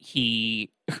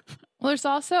he... Well, there's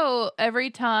also,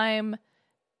 every time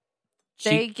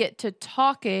they get to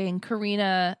talking,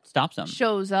 Karina stops them.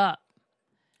 Shows up.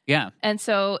 Yeah. And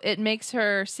so, it makes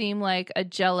her seem like a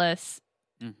jealous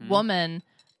woman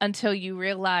until you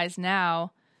realize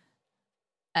now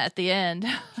at the end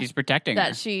she's protecting that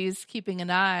her. She's keeping an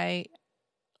eye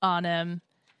on him.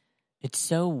 It's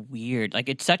so weird.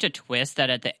 It's such a twist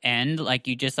that at the end,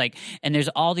 you just and there's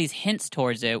all these hints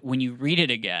towards it when you read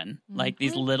it again,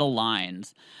 these little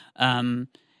lines.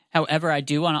 However, I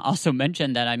do want to also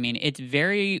mention that, it's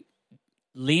very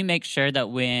Lee makes sure that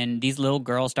when these little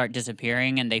girls start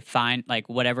disappearing and they find like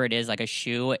whatever it is, like a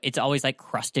shoe, it's always like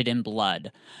crusted in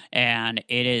blood. And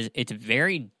it's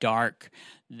very dark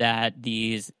that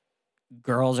these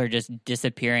girls are just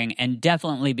disappearing and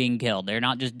definitely being killed. They're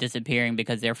not just disappearing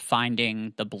because they're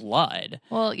finding the blood.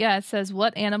 Well, yeah, it says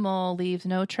what animal leaves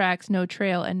no tracks, no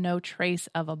trail, and no trace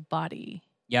of a body.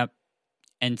 Yep.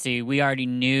 And see, we already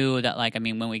knew that, like, I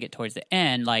mean, when we get towards the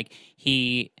end, like,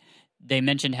 they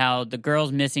mentioned how the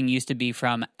girls missing used to be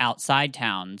from outside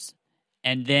towns.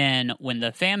 And then when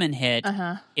the famine hit,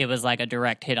 it was like a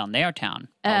direct hit on their town.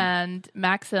 And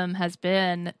Maxim has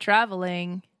been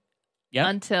traveling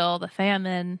until the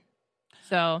famine.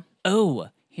 So. Oh,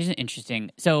 here's an interesting.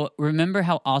 So remember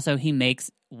how also he makes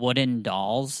wooden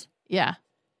dolls? Yeah.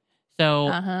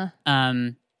 So,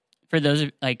 for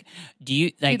those, like, do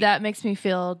you, like. See, that makes me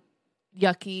feel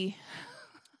yucky.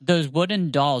 Those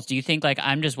wooden dolls, do you think, like,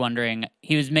 I'm just wondering,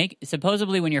 he was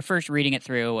supposedly when you're first reading it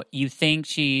through, you think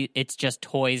it's just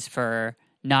toys for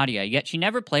Nadia, yet she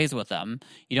never plays with them.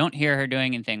 You don't hear her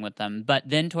doing anything with them. But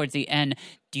then towards the end,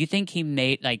 do you think he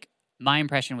made, like, my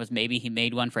impression was maybe he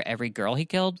made one for every girl he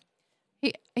killed?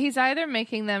 He's either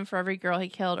making them for every girl he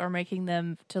killed or making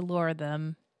them to lure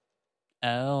them.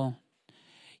 Oh.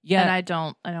 Yeah. And I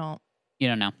don't. You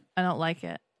don't know. I don't like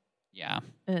it. Yeah.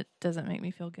 It doesn't make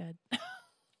me feel good.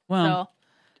 Well, so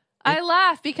I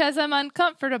laugh because I'm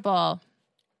uncomfortable.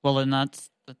 Well, then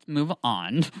let's move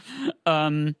on.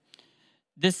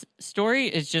 This story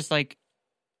is just like,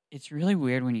 it's really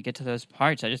weird when you get to those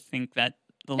parts. I just think that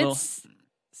it's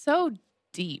so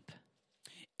deep.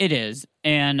 It is,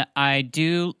 and I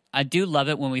do love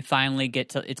it when we finally get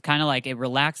to. It's kind of like it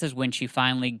relaxes when she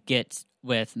finally gets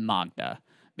with Magda.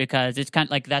 Because it's kind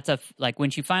of like like when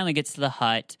she finally gets to the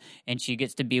hut and she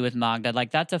gets to be with Magda,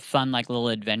 like that's a fun like little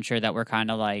adventure that we're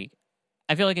kind of like,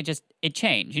 I feel like it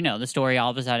changed, you know, the story all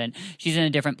of a sudden she's in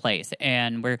a different place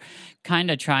and we're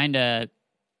kind of trying to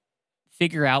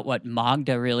figure out what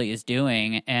Magda really is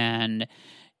doing. And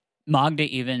Magda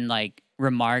even like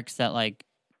remarks that like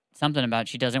something about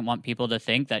she doesn't want people to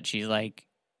think that she's like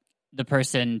the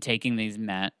person taking these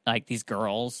these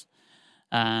girls.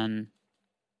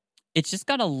 It's just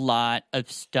got a lot of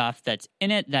stuff that's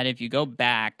in it that if you go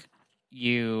back,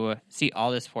 you see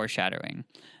all this foreshadowing.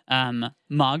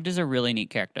 Magda's a really neat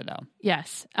character, though.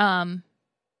 Yes.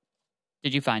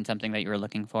 Did you find something that you were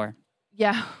looking for?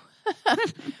 Yeah.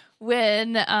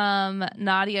 When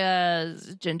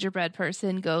Nadia's gingerbread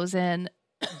person goes in,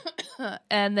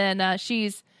 and then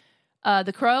she's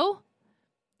the crow,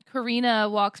 Karina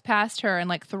walks past her and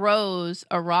like throws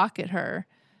a rock at her.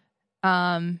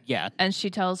 Yeah. And she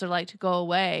tells her like to go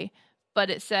away, but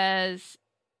it says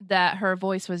that her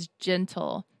voice was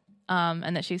gentle,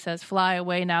 and that she says, "Fly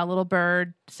away now, little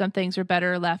bird. Some things are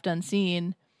better left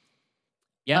unseen."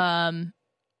 Yeah.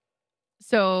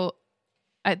 So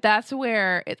that's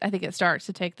where I think it starts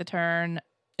to take the turn.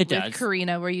 It with does.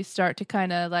 Karina, where you start to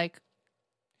kind of like,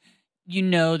 you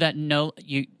know that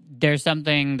there's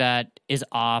something that is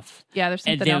off. Yeah, there's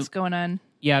something else going on.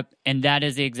 Yep, and that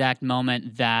is the exact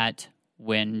moment that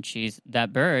when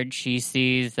that bird, she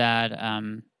sees that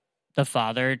the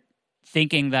father,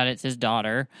 thinking that it's his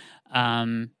daughter,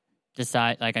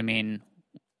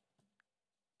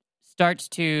 starts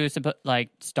to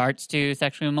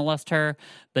sexually molest her,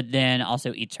 but then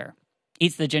also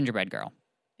eats the gingerbread girl.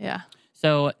 Yeah.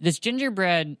 So this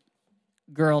gingerbread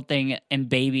girl thing and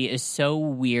baby is so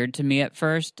weird to me at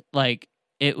first. Like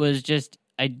it was just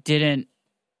I didn't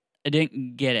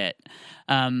get it.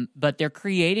 But they're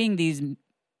creating these.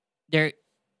 They're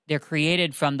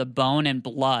created from the bone and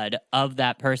blood of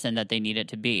that person that they need it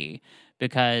to be,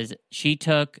 because she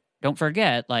took. Don't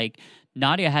forget, like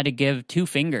Nadia had to give 2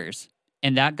 fingers,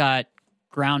 and that got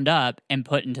ground up and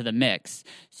put into the mix.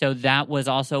 So that was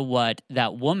also what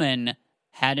that woman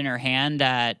had in her hand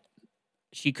that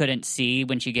she couldn't see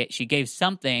when she gave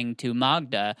something to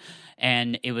Magda,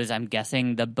 and it was, I'm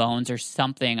guessing, the bones or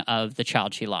something of the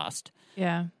child she lost.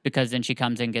 Yeah. Because then she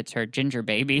comes and gets her ginger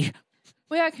baby.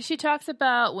 Well, yeah, because she talks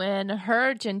about when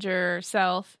her ginger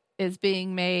self is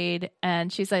being made,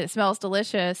 and she's like, it smells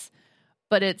delicious,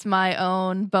 but it's my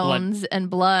own bones and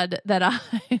blood that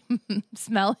I'm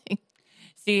smelling.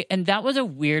 See, and that was a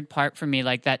weird part for me,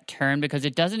 like that term, because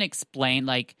it doesn't explain,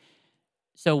 like,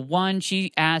 so one,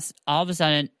 she asks, all of a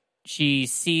sudden, she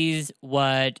sees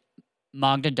what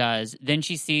Magda does. Then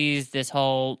she sees this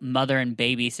whole mother and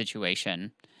baby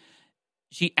situation.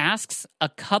 She asks a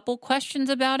couple questions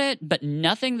about it, but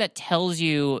nothing that tells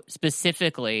you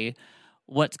specifically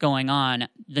what's going on.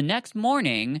 The next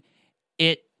morning,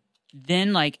 it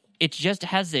then, like, it just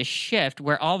has this shift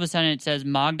where all of a sudden it says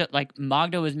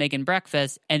Magda was making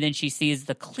breakfast, and then she sees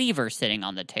the cleaver sitting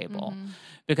on the table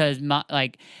because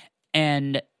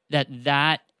and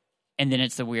then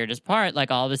it's the weirdest part. Like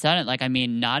all of a sudden, like, I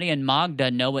mean, Nadia and Magda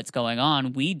know what's going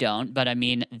on. We don't, but I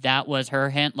mean, that was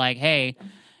her hint. Like, hey,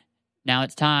 now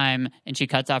it's time, and she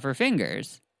cuts off her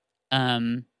fingers.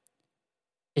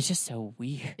 It's just so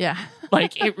weird. Yeah.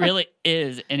 Like, it really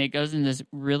is. And it goes in this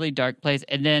really dark place.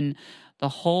 And then the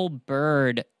whole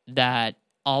bird that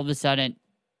all of a sudden,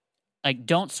 like,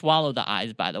 don't swallow the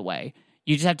eyes, by the way.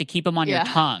 You just have to keep them on your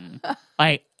tongue.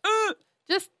 Like,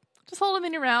 just hold them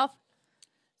in your mouth.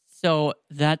 So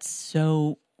that's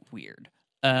so weird.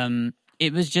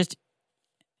 It was just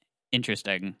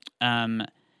interesting.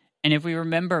 And if we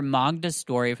remember, Magda's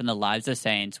story from the Lives of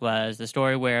Saints was the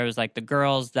story where it was like the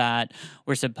girls that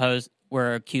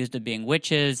were accused of being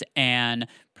witches, and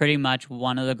pretty much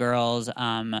one of the girls,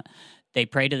 they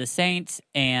pray to the saints,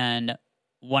 and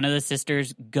one of the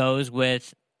sisters goes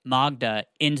with Magda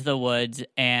into the woods,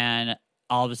 and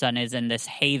all of a sudden is in this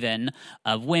haven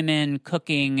of women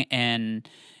cooking,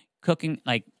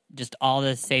 like just all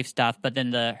this safe stuff. But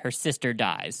then her sister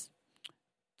dies.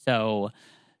 So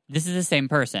this is the same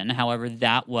person. However,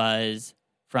 that was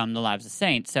from the Lives of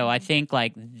Saints. So I think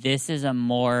like this is a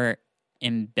more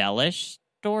embellished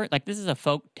story. Like this is a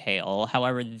folk tale.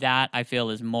 However, that I feel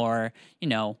is more,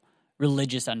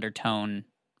 religious undertone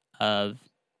of.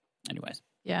 Anyways.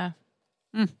 Yeah.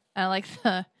 I like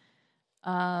the.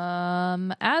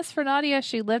 As for Nadia,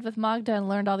 she lived with Magda and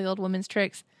learned all the old women's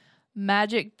tricks.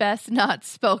 Magic best not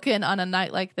spoken on a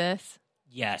night like this.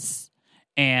 Yes.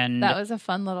 And that was a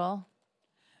fun little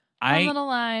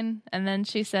line. And then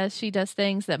she says she does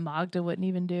things that Magda wouldn't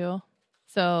even do.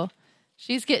 So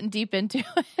she's getting deep into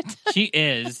it. She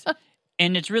is.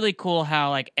 And it's really cool how,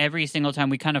 like, every single time,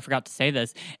 we kind of forgot to say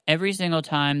this, every single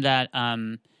time that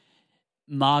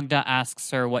Magda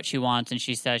asks her what she wants, and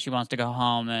she says she wants to go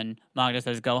home, and Magda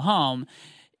says, go home,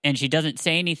 and she doesn't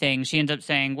say anything, she ends up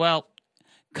saying, well,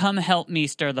 come help me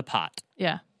stir the pot.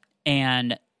 Yeah.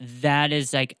 And that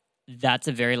is, like, that's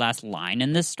a very last line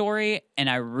in this story,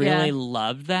 and I really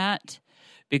love that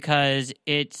because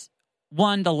it's,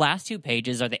 one, the last 2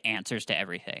 pages are the answers to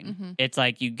everything. Mm-hmm. It's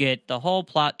like you get the whole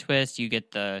plot twist, you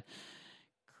get the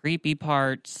creepy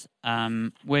parts,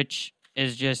 which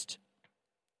is just,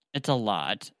 it's a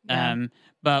lot. Yeah.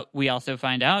 But we also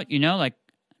find out, the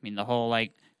whole,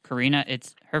 like, Karina,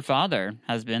 it's her father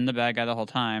has been the bad guy the whole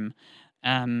time.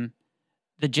 The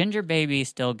ginger baby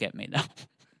still get me, though.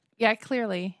 Yeah,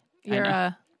 clearly.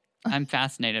 I'm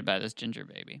fascinated by this ginger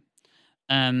baby.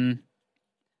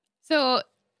 So,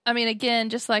 I mean, again,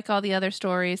 just like all the other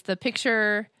stories, the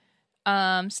picture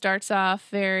starts off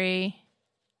very,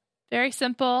 very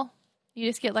simple. You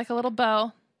just get like a little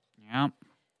bow. Yeah.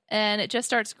 And it just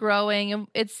starts growing. And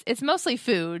it's mostly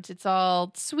foods. It's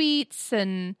all sweets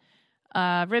and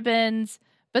ribbons.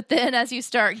 But then as you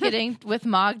start getting with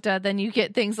Magda, then you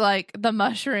get things like the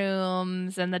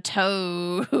mushrooms and the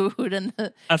toad and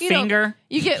the finger.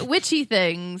 You get witchy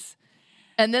things.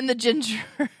 And then the ginger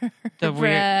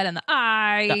bread and the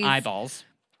eyes. The eyeballs.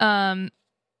 And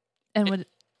what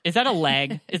is that a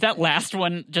leg? Is that last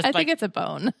one just I think it's a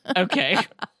bone. Okay.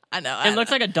 I know. It looks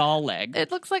like a doll leg.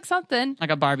 It looks like something. Like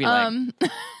a Barbie leg.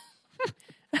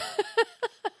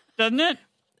 Doesn't it?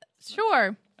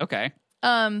 Sure. Okay.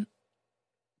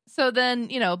 So then,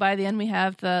 by the end we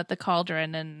have the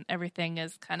cauldron and everything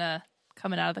is kind of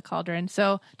coming out of the cauldron.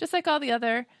 So just like all the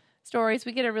other stories,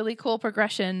 we get a really cool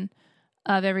progression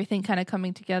of everything kind of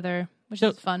coming together, which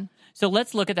is fun. So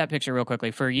let's look at that picture real quickly.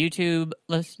 For YouTube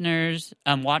listeners,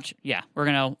 we're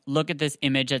going to look at this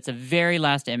image. It's a very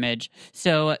last image.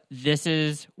 So this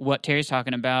is what Terry's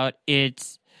talking about.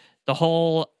 It's the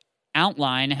whole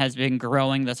outline has been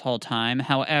growing this whole time.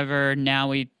 However, now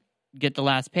we get the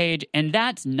last page, and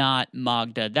that's not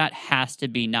Magda. That has to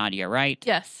be Nadia, right?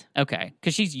 Yes. Okay,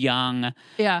 because she's young.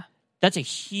 Yeah. That's a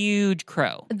huge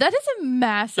crow. That is a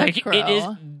massive crow. It is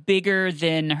bigger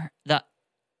than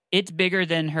it's bigger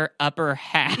than her upper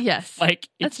half. Yes.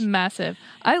 That's massive.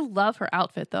 I love her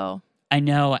outfit though. I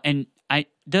know. And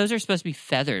those are supposed to be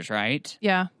feathers, right?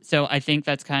 Yeah. So I think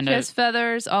that's kind of. She has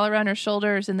feathers all around her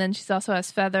shoulders, and then she also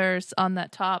has feathers on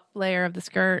that top layer of the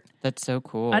skirt. That's so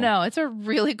cool. I know. It's a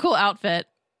really cool outfit.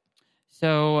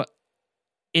 So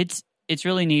it's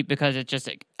really neat because it's just,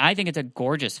 I think it's a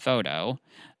gorgeous photo.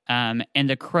 And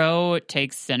the crow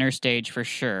takes center stage for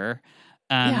sure.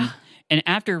 And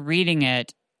after reading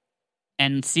it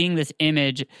and seeing this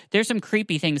image, there's some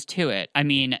creepy things to it. I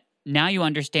mean, now you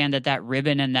understand that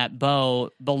ribbon and that bow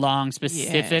belong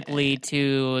specifically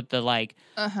to the like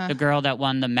the girl that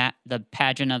won the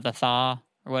pageant of the thaw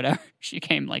or whatever. She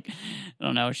came like, I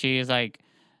don't know. She is like,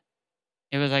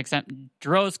 it was like some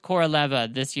Dros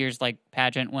Koroleva, this year's like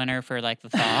pageant winner for like the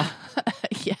thaw.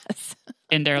 Yes.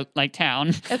 In their like town.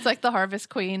 It's like the Harvest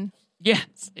Queen.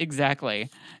 Yes, exactly.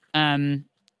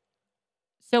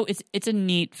 So it's a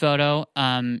neat photo.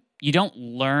 You don't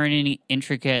learn any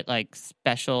intricate like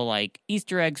special like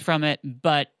Easter eggs from it,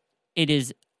 but it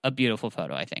is a beautiful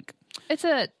photo, I think. It's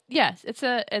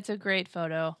a great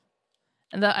photo.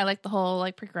 And I like the whole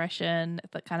like progression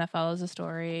that kind of follows the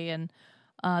story, and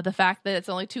the fact that it's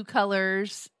only 2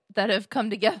 colors that have come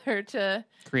together to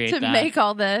make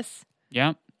all this.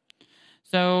 Yep.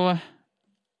 So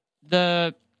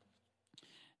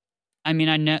I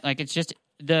know like it's just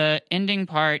the ending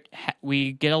part.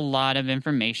 We get a lot of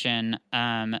information,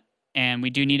 and we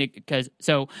do need it because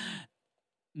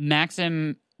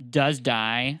Maxim does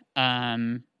die.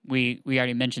 We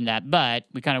already mentioned that, but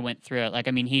we kind of went through it. Like,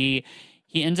 I mean, he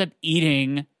ends up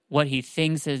eating what he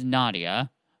thinks is Nadia,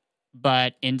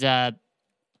 but ends up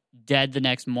dead the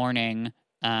next morning.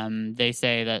 They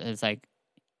say that it's like,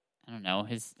 I don't know,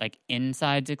 his like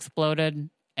insides exploded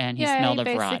and he smelled of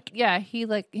rot. Yeah,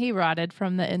 he rotted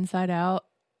from the inside out.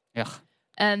 Ugh.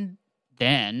 And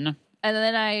then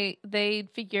they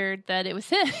figured that it was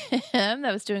him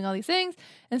that was doing all these things,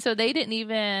 and so they didn't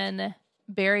even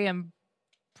bury him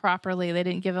properly. They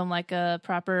didn't give him like a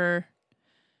proper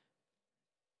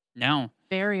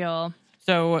burial.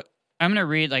 So I'm going to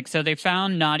read, so they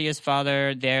found Nadia's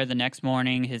father there the next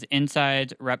morning, his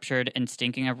insides ruptured and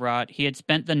stinking of rot. He had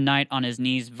spent the night on his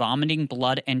knees vomiting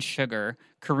blood and sugar.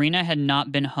 Karina had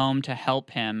not been home to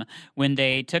help him. When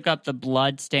they took up the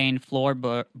blood-stained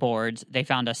floorboards, they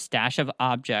found a stash of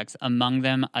objects, among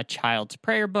them a child's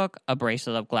prayer book, a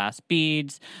bracelet of glass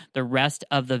beads, the rest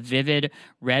of the vivid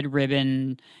red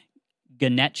ribbon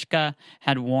Ganechka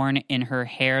had worn in her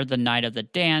hair the night of the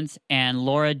dance, and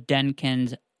Laura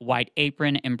Denkin's white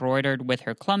apron embroidered with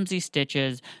her clumsy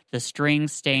stitches, the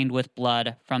strings stained with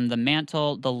blood. From the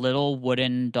mantel, the little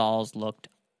wooden dolls looked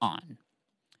on.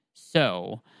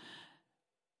 So,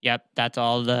 yep, that's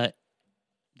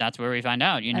where we find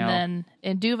out, you know. And then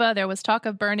in Duva, there was talk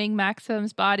of burning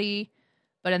Maxim's body,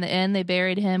 but in the end, they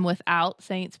buried him without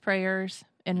saints' prayers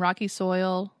in rocky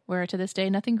soil, where to this day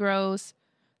nothing grows.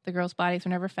 The girls' bodies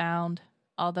were never found,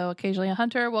 although occasionally a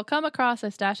hunter will come across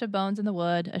a stash of bones in the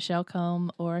wood, a shell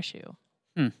comb, or a shoe.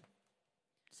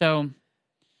 So,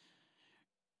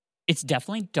 it's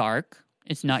definitely dark.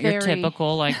 It's not your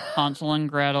typical, like, Hansel and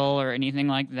Gretel or anything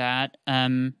like that.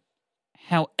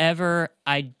 However,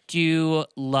 I do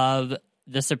love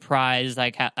the surprise,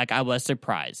 like I was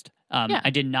surprised.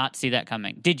 I did not see that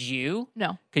coming. Did you?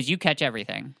 No. Because you catch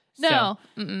everything. No.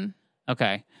 So,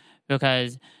 okay.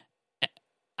 Because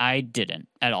I didn't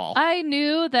at all. I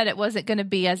knew that it wasn't going to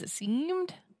be as it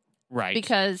seemed. Right.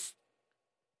 Because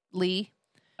Lee.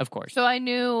 Of course. So I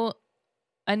knew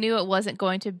it wasn't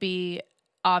going to be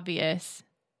obvious,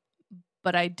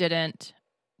 but I didn't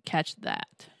catch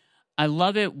that. I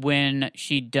love it when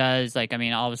she does, like, I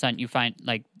mean, all of a sudden you find,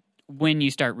 like, when you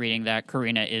start reading that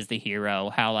Karina is the hero,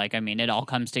 how, like, I mean, it all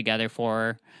comes together for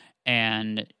her.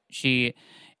 And she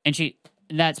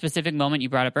that specific moment you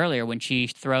brought up earlier, when she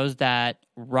throws that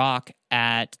rock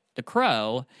at the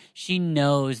crow, she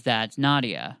knows that's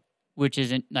Nadia, which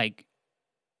isn't like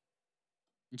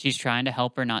she's trying to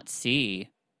help her not see.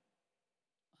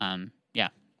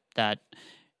 That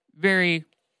very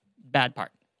bad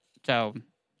part. So,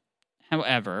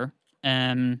 however,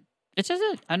 it's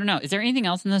just I don't know. Is there anything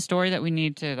else in the story that we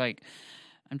need to like?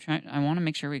 I want to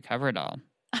make sure we cover it all.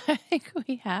 I think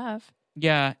we have.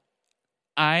 Yeah,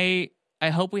 I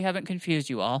hope we haven't confused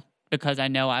you all, because I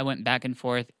know I went back and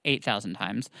forth 8,000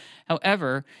 times.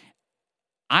 However,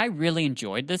 I really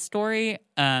enjoyed this story.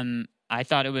 I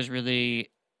thought it was really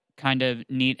kind of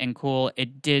neat and cool.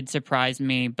 It did surprise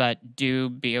me, but do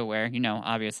be aware, you know,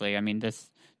 obviously, I mean,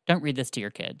 don't read this to your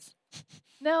kids.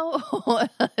 No,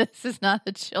 this is not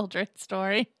a children's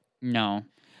story. No.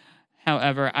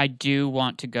 However, I do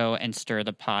want to go and stir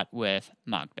the pot with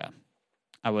Magda.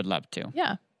 I would love to.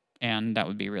 Yeah. And that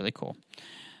would be really cool.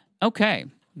 Okay.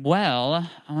 Well,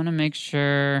 I want to make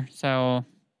sure. So,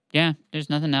 yeah, there's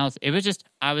nothing else. It was just,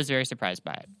 I was very surprised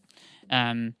by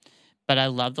it. But I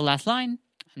love the last line.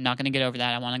 I'm not going to get over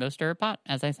that. I want to go stir a pot,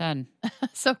 as I said.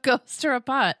 So go stir a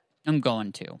pot. I'm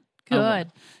going to. Good.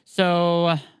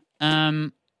 So,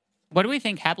 what do we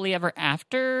think? Happily ever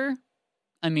after?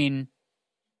 I mean,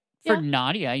 for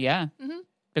Nadia, yeah. Mm-hmm.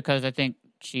 Because I think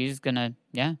she's going to,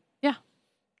 yeah. Yeah.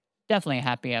 Definitely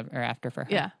happy ever after for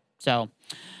her. Yeah. So,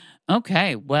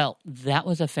 okay, well, that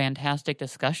was a fantastic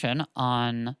discussion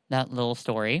on that little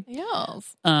story.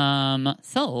 Yes.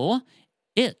 So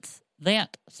it's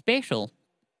that special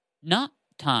not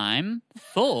time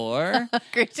for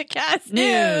Grisha Cast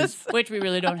news, which we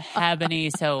really don't have any,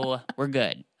 so we're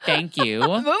good. Thank you.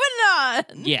 Moving on.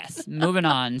 Yes, moving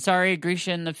on. Sorry,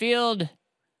 Grisha in the field.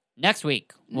 Next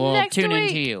week, we'll tune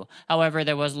into you. However,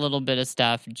 there was a little bit of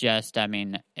stuff it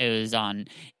was on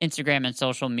Instagram and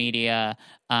social media,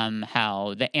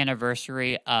 how the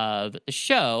anniversary of the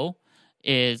show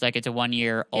is it's a 1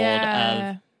 year old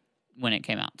of when it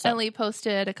came out. So. And Lee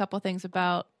posted a couple things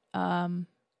about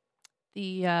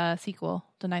the sequel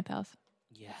to Ninth House.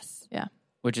 Yes. Yeah.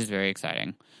 Which is very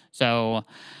exciting. So,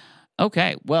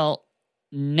 okay. Well,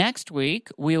 next week,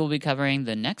 we will be covering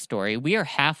the next story. We are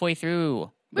halfway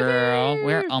through. Girl,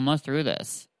 we're almost through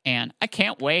this. And I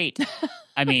can't wait.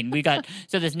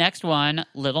 So this next one,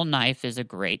 Little Knife, is a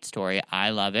great story.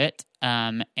 I love it.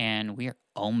 And we are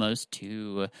almost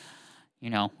to, we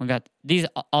got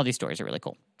all these stories are really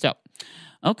cool. So,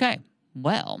 okay.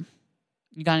 Well,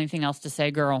 you got anything else to say,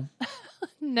 girl?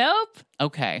 Nope.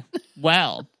 Okay.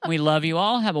 Well, we love you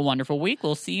all. Have a wonderful week.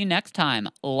 We'll see you next time.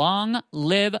 Long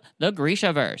live the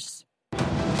Grishaverse.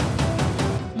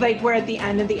 We're at the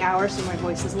end of the hour, so my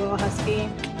voice is a little husky.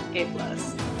 A+.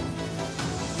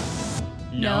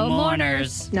 No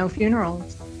mourners. No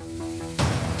funerals.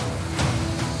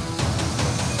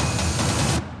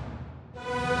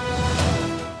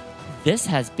 This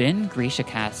has been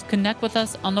GrishaCast. Connect with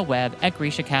us on the web at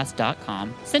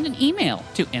GrishaCast.com. Send an email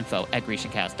to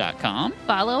info@GrishaCast.com.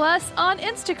 Follow us on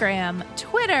Instagram,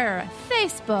 Twitter,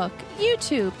 Facebook,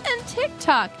 YouTube, and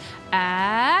TikTok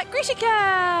at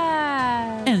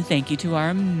GrishaCast. And thank you to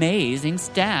our amazing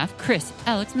staff, Chris,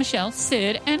 Alex, Michelle,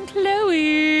 Sid, and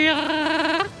Chloe.